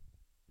hot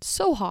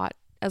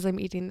as I'm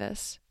eating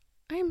this.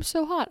 I am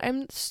so hot.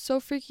 I'm so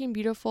freaking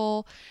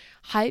beautiful.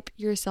 Hype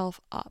yourself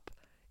up.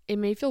 It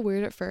may feel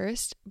weird at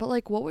first, but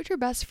like, what would your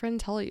best friend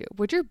tell you?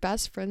 Would your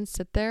best friend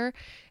sit there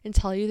and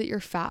tell you that you're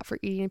fat for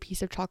eating a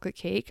piece of chocolate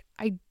cake?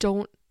 I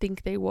don't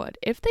think they would.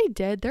 If they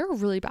did, they're a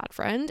really bad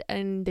friend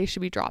and they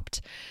should be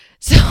dropped.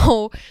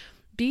 So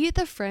be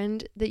the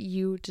friend that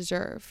you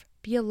deserve.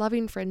 Be a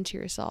loving friend to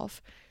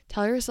yourself.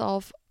 Tell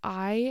yourself,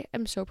 I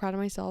am so proud of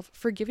myself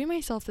for giving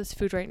myself this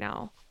food right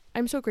now.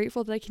 I'm so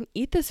grateful that I can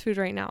eat this food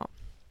right now.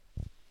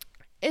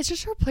 It's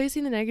just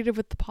replacing the negative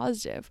with the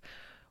positive.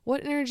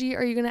 What energy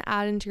are you going to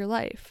add into your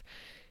life?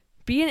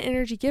 Be an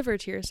energy giver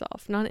to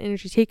yourself, not an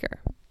energy taker.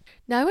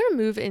 Now I'm going to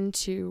move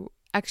into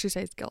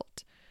exercise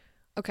guilt.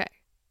 Okay,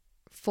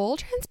 full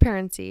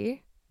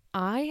transparency.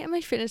 I am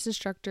a fitness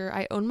instructor.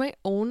 I own my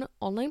own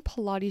online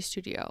Pilates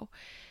studio.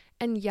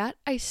 And yet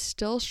I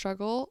still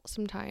struggle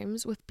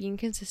sometimes with being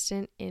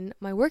consistent in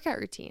my workout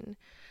routine.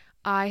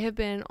 I have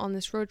been on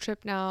this road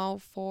trip now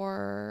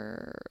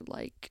for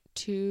like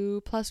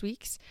 2+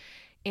 weeks.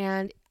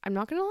 And I'm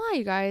not going to lie,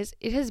 you guys,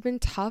 it has been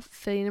tough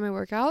fitting in my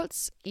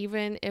workouts,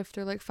 even if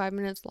they're like 5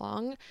 minutes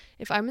long.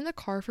 If I'm in the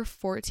car for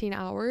 14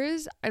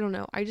 hours, I don't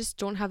know. I just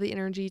don't have the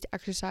energy to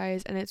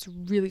exercise, and it's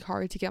really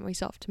hard to get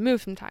myself to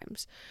move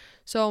sometimes.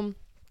 So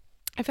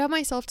I found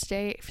myself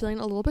today feeling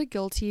a little bit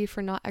guilty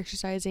for not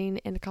exercising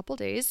in a couple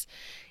days,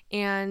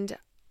 and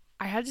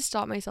I had to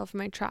stop myself in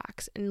my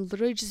tracks and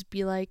literally just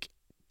be like,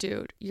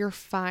 dude, you're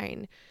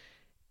fine.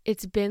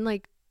 It's been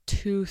like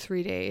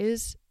 2-3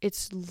 days.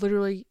 It's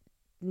literally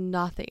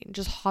nothing.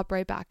 Just hop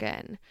right back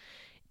in.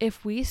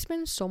 If we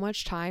spend so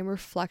much time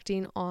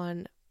reflecting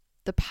on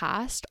the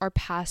past, our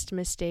past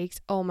mistakes,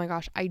 oh my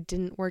gosh, I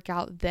didn't work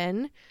out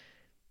then,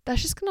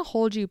 that's just going to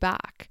hold you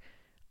back.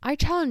 I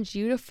challenge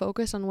you to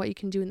focus on what you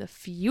can do in the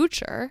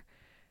future.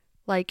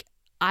 Like,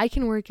 I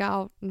can work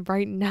out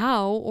right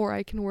now, or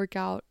I can work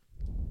out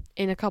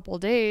in a couple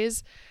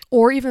days,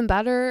 or even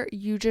better,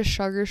 you just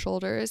shrug your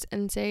shoulders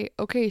and say,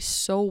 okay,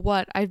 so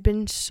what? I've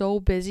been so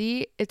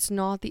busy. It's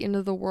not the end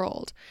of the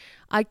world.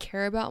 I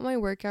care about my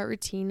workout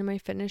routine and my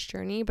fitness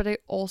journey, but I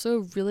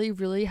also really,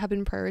 really have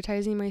been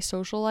prioritizing my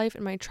social life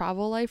and my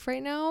travel life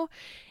right now.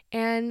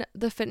 And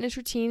the fitness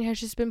routine has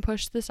just been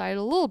pushed to the side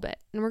a little bit,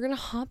 and we're going to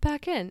hop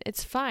back in.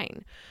 It's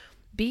fine.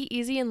 Be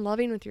easy and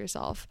loving with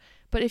yourself.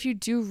 But if you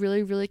do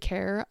really, really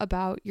care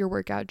about your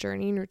workout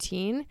journey and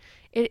routine,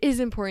 it is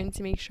important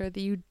to make sure that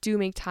you do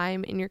make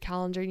time in your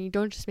calendar and you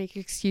don't just make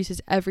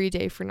excuses every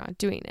day for not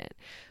doing it.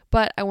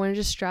 But I want to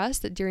just stress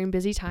that during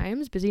busy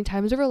times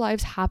of our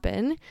lives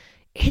happen.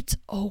 It's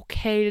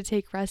okay to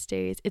take rest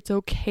days. It's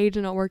okay to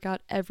not work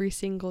out every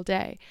single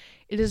day.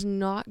 It is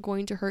not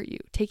going to hurt you.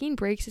 Taking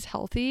breaks is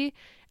healthy.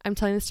 I'm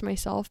telling this to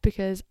myself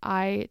because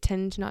I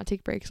tend to not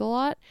take breaks a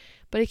lot,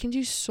 but it can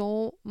do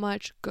so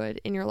much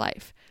good in your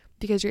life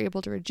because you're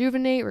able to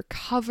rejuvenate,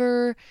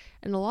 recover,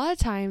 and a lot of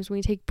times when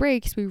we take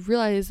breaks, we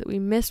realize that we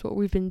miss what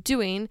we've been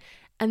doing,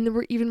 and then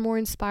we're even more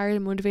inspired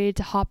and motivated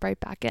to hop right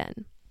back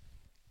in.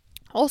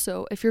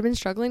 Also, if you've been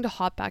struggling to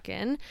hop back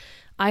in,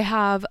 I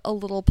have a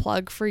little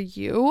plug for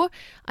you.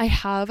 I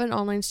have an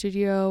online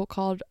studio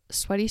called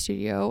Sweaty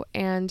Studio,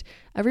 and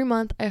every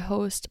month I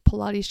host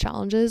Pilates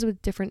challenges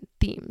with different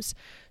themes.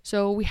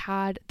 So we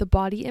had the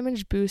Body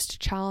Image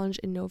Boost Challenge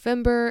in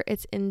November.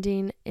 It's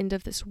ending end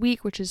of this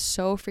week, which is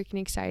so freaking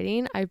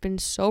exciting. I've been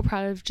so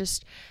proud of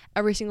just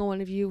every single one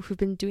of you who've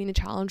been doing the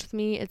challenge with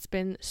me. It's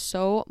been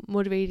so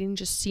motivating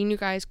just seeing you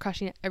guys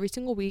crushing it every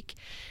single week.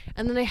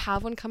 And then I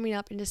have one coming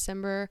up in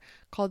December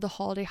called the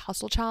Holiday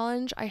Hustle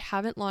Challenge. I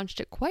haven't launched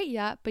it quite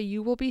yet, but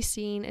you will be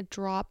seeing it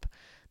drop,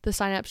 the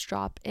signups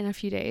drop in a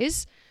few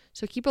days.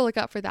 So keep a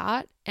lookout for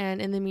that.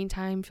 And in the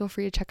meantime, feel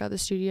free to check out the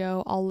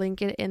studio. I'll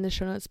link it in the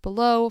show notes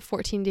below.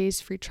 14 days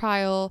free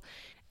trial.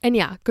 And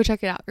yeah, go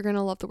check it out. You're going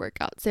to love the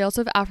workouts. They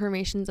also have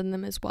affirmations in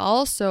them as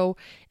well. So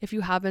if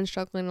you have been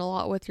struggling a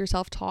lot with your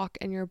self-talk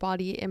and your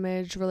body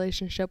image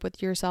relationship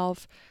with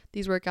yourself,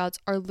 these workouts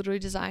are literally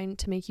designed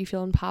to make you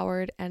feel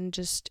empowered and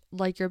just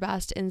like your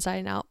best inside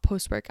and out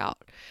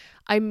post-workout.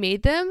 I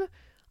made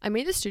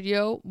the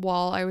studio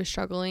while I was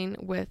struggling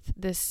with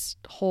this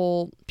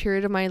whole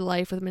period of my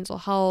life with mental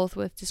health,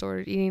 with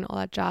disordered eating, all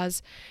that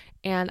jazz.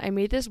 And I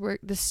made this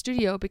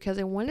studio because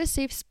I wanted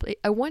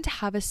to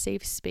have a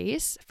safe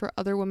space for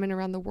other women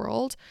around the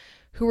world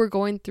who were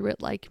going through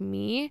it like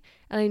me.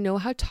 And I know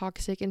how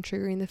toxic and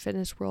triggering the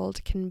fitness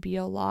world can be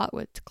a lot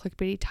with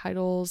clickbaity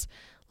titles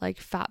like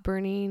fat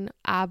burning,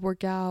 ab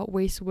workout,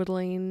 waist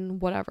whittling,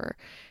 whatever.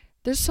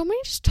 There's so many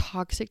just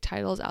toxic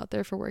titles out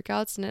there for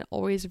workouts, and it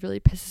always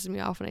really pisses me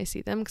off when I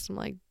see them because I'm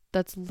like,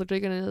 that's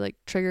literally going to like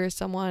trigger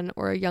someone,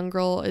 or a young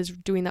girl is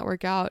doing that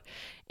workout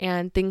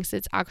and thinks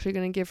it's actually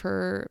going to give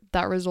her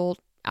that result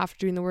after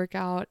doing the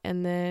workout.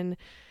 And then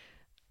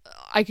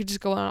I could just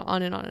go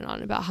on and on and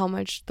on about how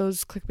much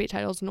those clickbait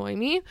titles annoy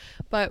me,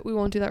 but we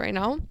won't do that right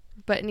now.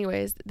 But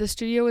anyways, the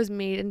studio was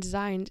made and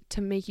designed to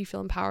make you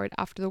feel empowered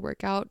after the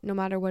workout, no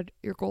matter what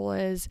your goal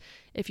is.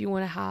 If you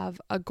want to have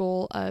a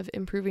goal of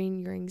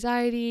improving your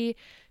anxiety,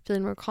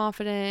 feeling more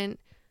confident,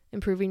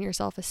 improving your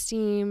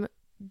self-esteem,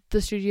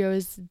 the studio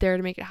is there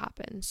to make it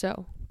happen.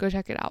 So go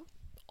check it out.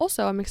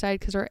 Also, I'm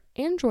excited because our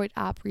Android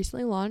app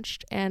recently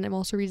launched, and I'm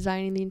also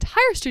redesigning the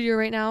entire studio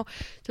right now.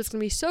 So it's going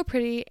to be so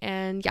pretty.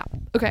 And yeah,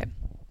 okay.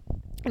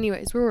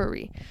 Anyways, where were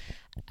we?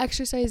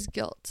 Exercise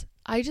guilt.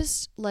 I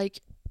just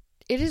like,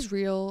 it is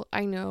real.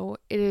 I know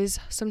it is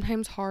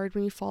sometimes hard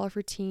when you fall off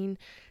routine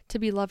to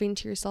be loving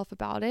to yourself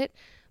about it.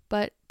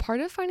 But part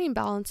of finding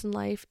balance in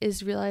life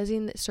is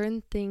realizing that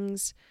certain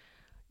things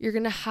you're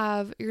going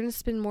to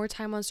spend more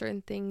time on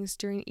certain things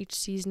during each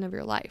season of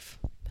your life.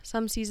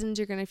 Some seasons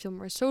you're going to feel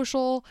more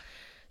social.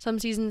 Some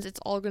seasons it's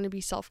all going to be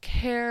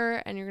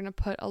self-care and you're going to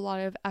put a lot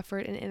of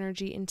effort and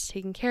energy into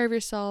taking care of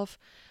yourself.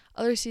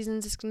 Other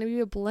seasons it's going to be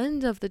a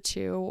blend of the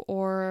two,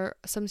 or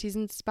some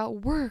seasons it's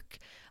about work,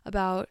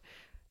 about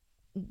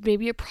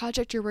maybe a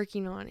project you're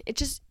working on.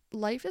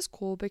 Life is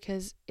cool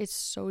because it's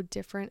so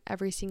different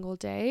every single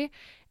day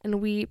and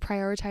we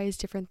prioritize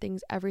different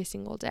things every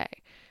single day.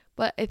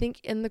 But I think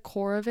in the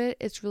core of it,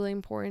 it's really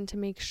important to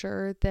make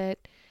sure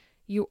that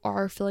you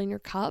are filling your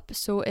cup.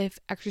 So if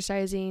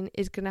exercising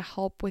is going to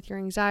help with your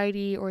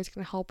anxiety or it's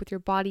going to help with your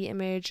body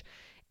image,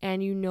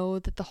 and you know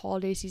that the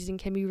holiday season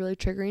can be really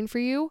triggering for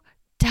you,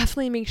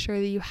 definitely make sure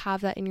that you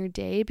have that in your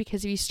day,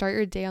 because if you start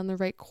your day on the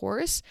right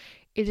course,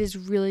 it is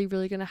really,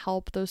 really going to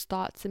help those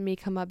thoughts that may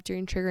come up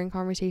during triggering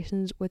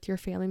conversations with your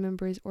family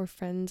members or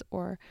friends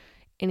or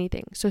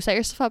anything. So set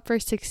yourself up for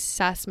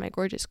success, my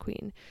gorgeous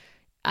queen.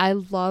 I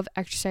love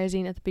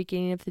exercising at the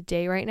beginning of the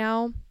day right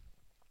now.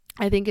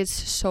 I think it's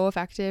so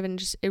effective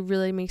and it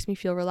really makes me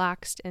feel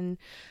relaxed and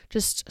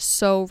just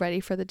so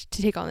ready to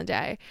take on the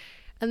day.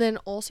 And then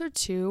also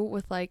too,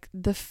 with like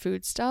the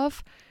food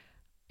stuff,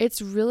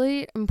 it's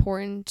really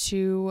important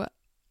to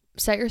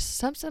set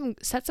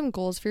some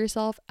goals for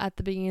yourself at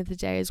the beginning of the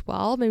day as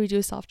well. Maybe do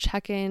a self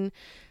check-in,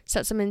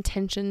 set some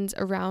intentions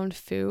around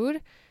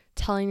food,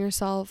 telling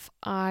yourself,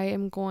 I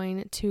am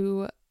going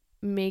to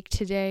make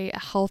today a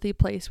healthy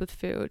place with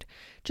food.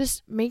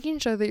 Just making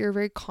sure that you're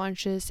very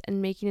conscious and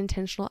making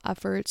intentional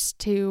efforts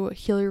to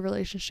heal your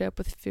relationship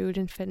with food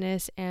and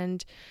fitness,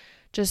 and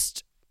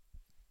just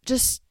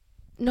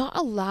not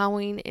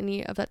allowing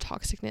any of that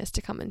toxicness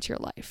to come into your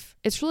life.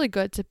 It's really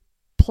good to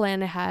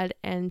plan ahead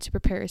and to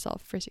prepare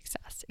yourself for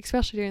success,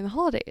 especially during the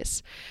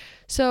holidays.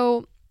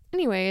 So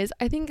anyways,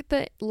 I think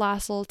the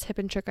last little tip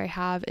and trick I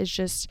have is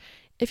just,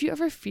 if you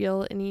ever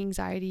feel any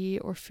anxiety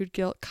or food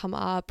guilt come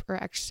up,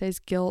 or exercise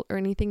guilt, or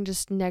anything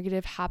just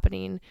negative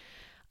happening,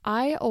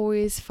 I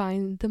always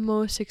find the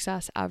most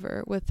success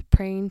ever with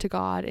praying to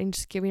God and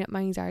just giving up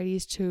my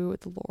anxieties to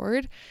the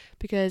Lord,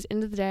 because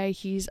end of the day,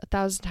 He's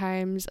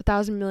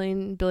 1,000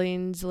 million,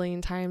 billion,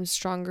 zillion times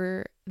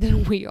stronger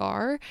than we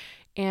are.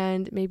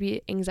 And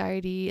maybe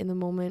anxiety in the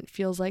moment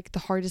feels like the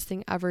hardest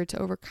thing ever to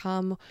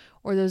overcome,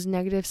 or those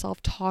negative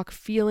self-talk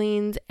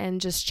feelings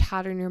and just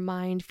chatter in your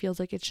mind feels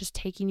like it's just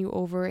taking you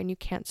over and you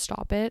can't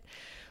stop it.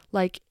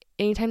 Like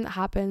anytime that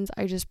happens,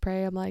 I just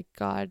pray. I'm like,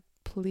 God,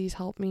 please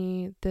help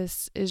me.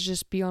 This is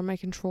just beyond my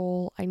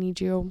control. I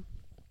need you.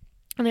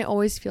 And I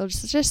always feel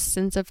just such a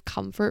sense of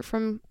comfort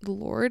from the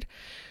Lord.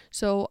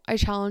 So I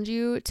challenge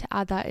you to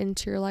add that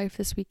into your life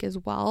this week as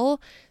well.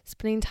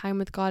 Spending time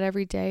with God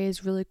every day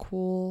is really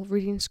cool.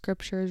 Reading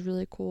scripture is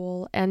really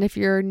cool. And if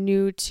you're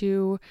new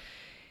to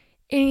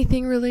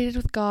anything related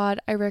with God,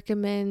 I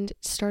recommend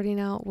starting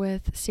out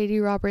with Sadie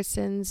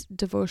Robertson's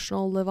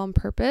devotional Live on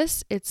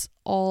Purpose. It's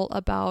all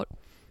about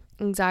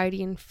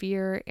anxiety and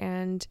fear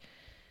and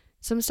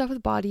some stuff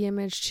with body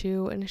image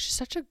too, and it's just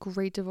such a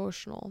great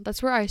devotional.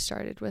 That's where I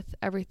started with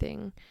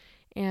everything.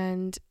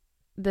 And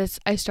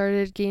I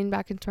started getting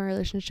back into my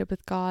relationship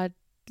with God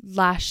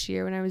last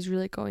year when I was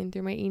really going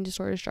through my eating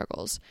disorder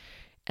struggles,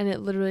 and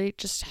it literally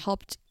just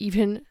helped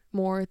even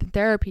more than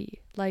therapy.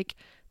 Like,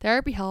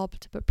 therapy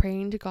helped, but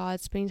praying to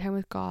God, spending time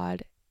with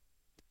God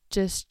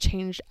just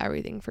changed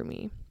everything for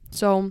me.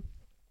 So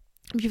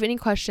if you have any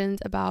questions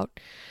about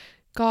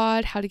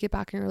God, how to get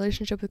back in a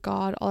relationship with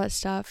God, all that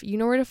stuff, you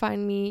know where to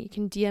find me. You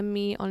can DM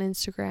me on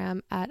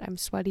Instagram at I'm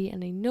sweaty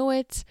and I know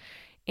it,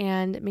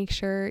 and make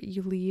sure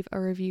you leave a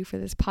review for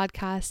this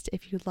podcast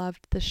if you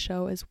loved the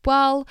show as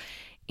well.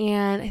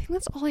 And I think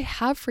that's all I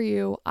have for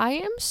you. I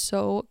am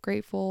so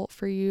grateful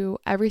for you,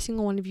 every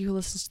single one of you who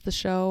listens to the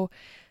show.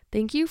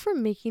 Thank you for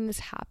making this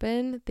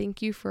happen.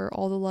 Thank you for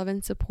all the love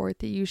and support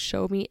that you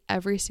show me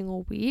every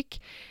single week.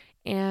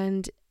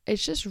 And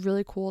it's just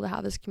really cool to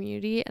have this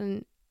community.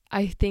 And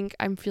I think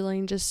I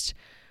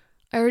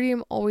already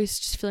am always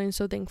just feeling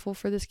so thankful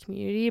for this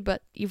community,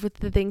 but even with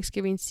the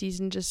Thanksgiving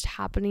season just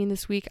happening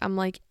this week, I'm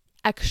like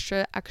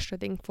extra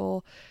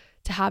thankful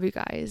to have you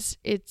guys.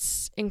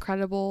 It's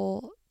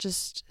incredible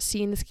just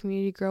seeing this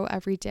community grow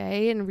every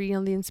day and reading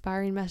all the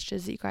inspiring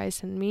messages that you guys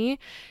send me.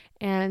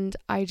 And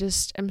I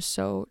just am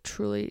so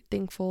truly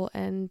thankful,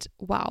 and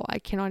wow, I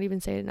cannot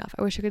even say it enough.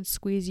 I wish I could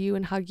squeeze you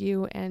and hug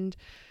you and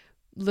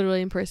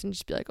literally in person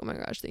just be like, oh my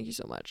gosh, thank you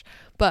so much.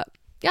 But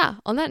yeah,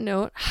 on that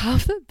note,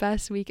 have the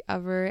best week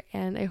ever,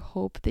 and I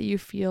hope that you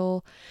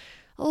feel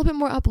a little bit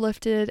more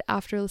uplifted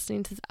after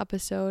listening to this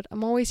episode.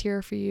 I'm always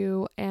here for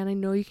you, and I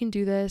know you can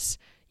do this.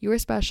 You are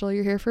special.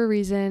 You're here for a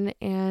reason,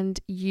 and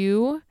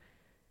you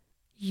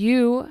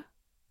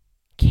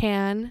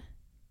can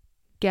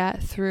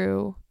get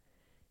through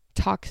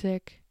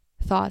toxic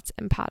thoughts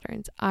and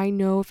patterns. I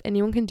know if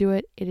anyone can do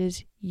it, it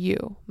is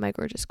you, my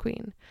gorgeous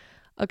queen.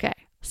 Okay,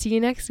 See you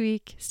next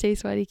week. Stay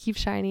sweaty, keep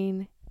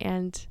shining,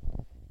 and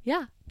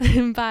yeah,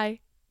 bye.